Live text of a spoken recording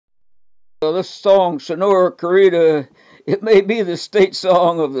This song, Sonora, Querida, it may be the state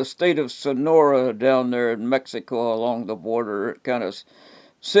song of the state of Sonora down there in Mexico along the border. It kind of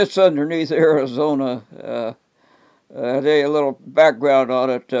sits underneath Arizona. I'll tell you a little background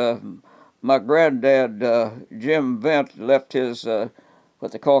on it. My granddad, Jim Vent, left his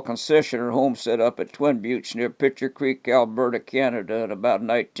what they call concession or homestead up at Twin Buttes near Pitcher Creek, Alberta, Canada in about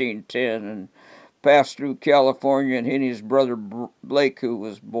 1910, and passed through California, and he and his brother Blake, who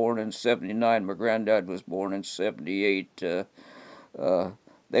was born in 79, my granddad was born in 78,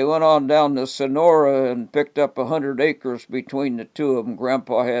 they went on down to Sonora and picked up 100 acres between the two of them.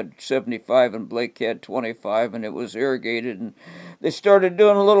 Grandpa had 75 and Blake had 25, and it was irrigated, and they started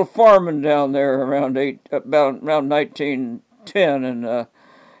doing a little farming down there around 1910,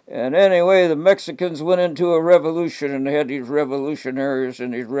 and anyway, the Mexicans went into a revolution, and they had these revolutionaries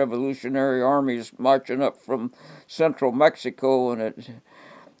and these revolutionary armies marching up from central Mexico, and it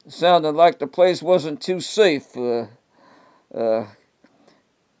sounded like the place wasn't too safe.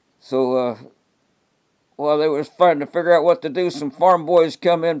 So while they was trying to figure out what to do, some farm boys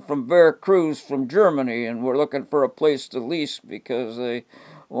come in from Veracruz from Germany, and were looking for a place to lease because they'd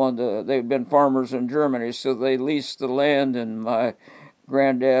been farmers in Germany, so they leased the land, and my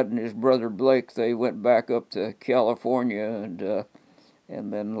granddad and his brother Blake, they went back up to California, and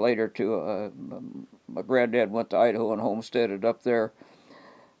then later to my granddad went to Idaho and homesteaded up there.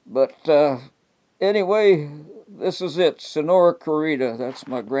 But anyway, this is it, Sonora, Querida. That's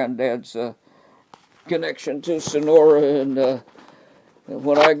my granddad's connection to Sonora, and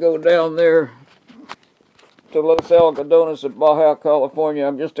when I go down there to Los Algodones at Baja, California,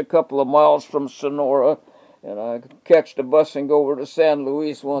 I'm just a couple of miles from Sonora, and I catch the bus and go over to San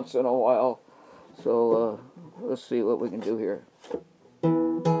Luis once in a while. So let's see what we can do here.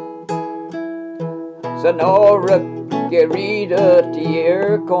 Sonora, querida,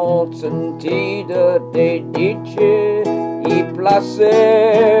 tierra consentida de dicha y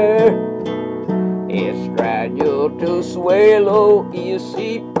placer. Extraño tu suelo y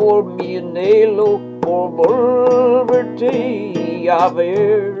así por mi anhelo por volverte a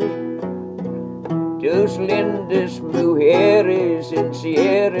ver. Tus lindas mujeres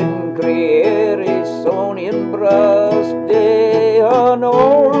encierran creeres, son hembras de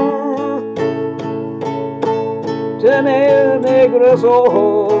honor. Tener negros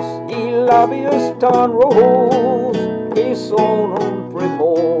ojos y labios tan rojos que son un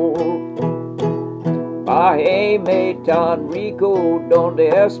primor. Bajáme tan rico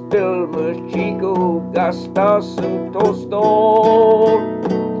donde hasta el más chico gasta su tostón.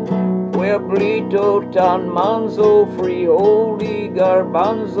 Pueblito tan manso, frijol y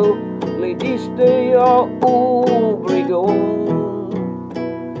garbanzo, le diste a Obregón.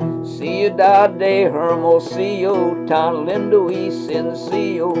 Ciudad de Hermosillo, tan lindo y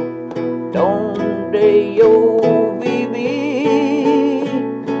sencillo, donde yo viví.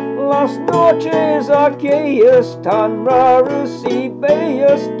 Las noches aquellas tan raras y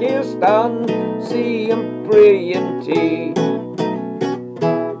bellas que están siempre en ti.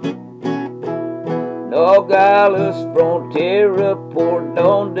 Nogales, frontera por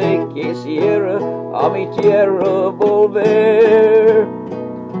donde quisiera a mi tierra volver.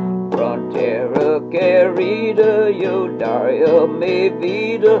 Frontera querida, yo daría mi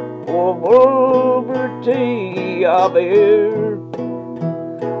vida por volverte a ver.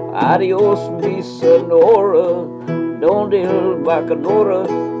 Adiós mi Sonora, donde el bacanora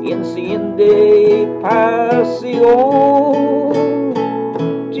enciende pasión.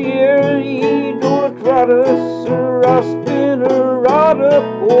 Tierra idolatrada serás venerada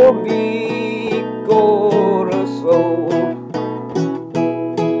por mi corazón.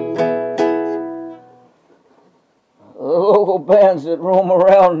 The local bands that roam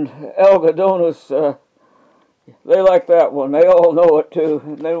around Algodones, they like that one. They all know it too.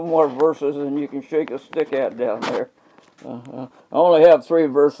 No more verses than you can shake a stick at down there. I only have 3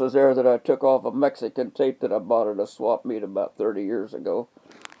 verses there that I took off a Mexican tape that I bought at a swap meet about 30 years ago.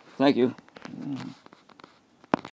 Thank you.